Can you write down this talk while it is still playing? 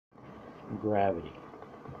Gravity.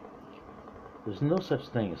 There's no such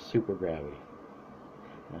thing as supergravity.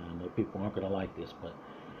 I know people aren't going to like this, but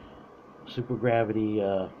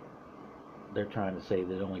supergravity, they're trying to say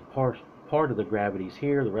that only part of the gravity is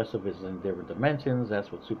here, the rest of it is in different dimensions.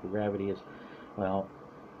 That's what supergravity is. Well,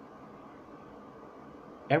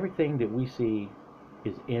 everything that we see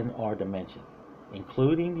is in our dimension,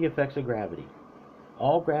 including the effects of gravity.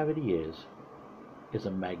 All gravity is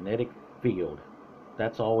a magnetic field.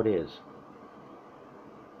 That's all it is.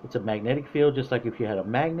 It's a magnetic field, just like if you had a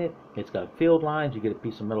magnet, it's got field lines. You get a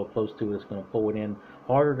piece of metal close to it, it's going to pull it in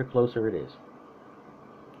harder the closer it is.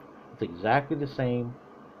 It's exactly the same.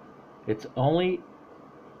 It's only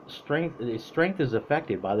strength. Its strength is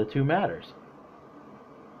affected by the two matters.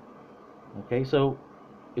 Okay, so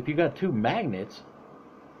if you got two magnets,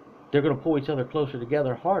 they're going to pull each other closer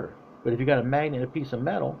together harder. But if you got a magnet and a piece of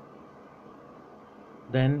metal,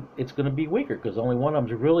 then it's going to be weaker because only one of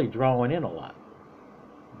them's really drawing in a lot.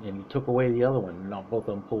 And you took away the other one, and now both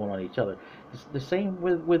of them pulling on each other. It's the same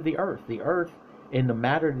with the Earth. The Earth and the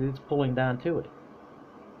matter that it's pulling down to it.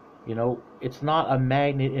 You know, it's not a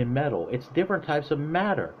magnet in metal. It's different types of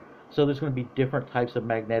matter. So there's going to be different types of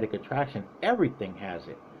magnetic attraction. Everything has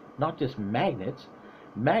it, not just magnets.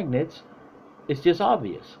 Magnets, it's just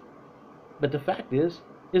obvious. But the fact is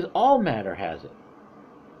all matter has it.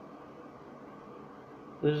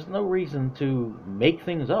 There's no reason to make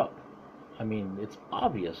things up. I mean, it's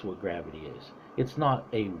obvious what gravity is. It's not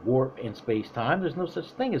a warp in space-time. There's no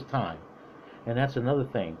such thing as time. And that's another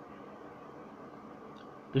thing.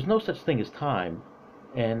 There's no such thing as time.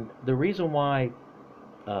 And the reason why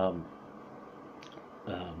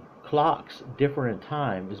clocks differ in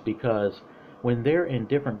time is because when they're in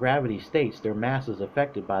different gravity states, their mass is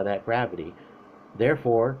affected by that gravity.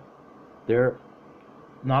 Therefore, they're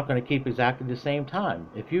not going to keep exactly the same time.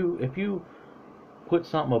 If you put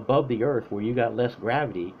something above the Earth where you got less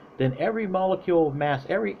gravity, then every molecule of mass,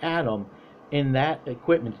 every atom in that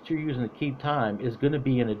equipment that you're using to keep time is going to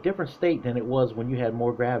be in a different state than it was when you had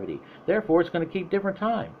more gravity. Therefore, it's going to keep different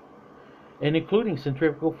time, and including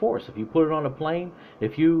centrifugal force. If you put it on a plane,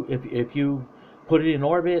 if you put it in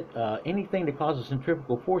orbit, anything that causes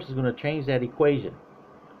centrifugal force is going to change that equation.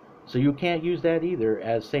 So you can't use that either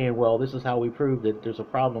as saying, well, this is how we prove that there's a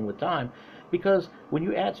problem with time, because when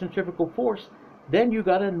you add centrifugal force, then you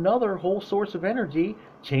got another whole source of energy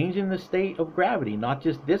changing the state of gravity, not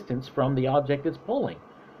just distance from the object it's pulling.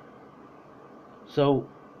 So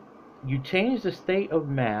you change the state of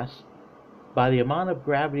mass by the amount of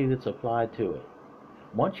gravity that's applied to it.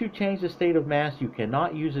 Once you change the state of mass, you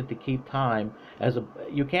cannot use it to keep time.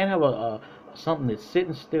 You can't have something that's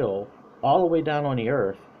sitting still all the way down on the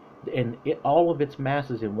Earth, and all of its mass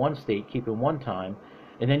is in one state, keeping one time,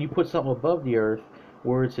 and then you put something above the Earth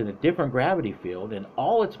where it's in a different gravity field and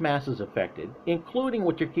all its mass is affected, including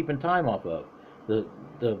what you're keeping time off of,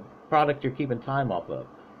 the product you're keeping time off of.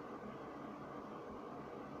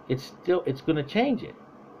 It's going to change it.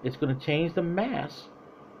 It's going to change the mass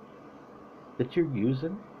that you're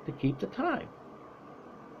using to keep the time.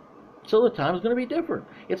 So the time is going to be different.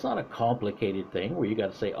 It's not a complicated thing where you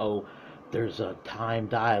got to say, oh, there's a time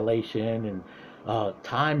dilation and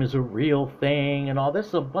time is a real thing and all this.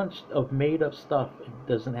 Is a bunch of made up stuff. It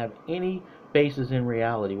doesn't have any basis in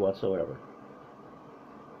reality whatsoever.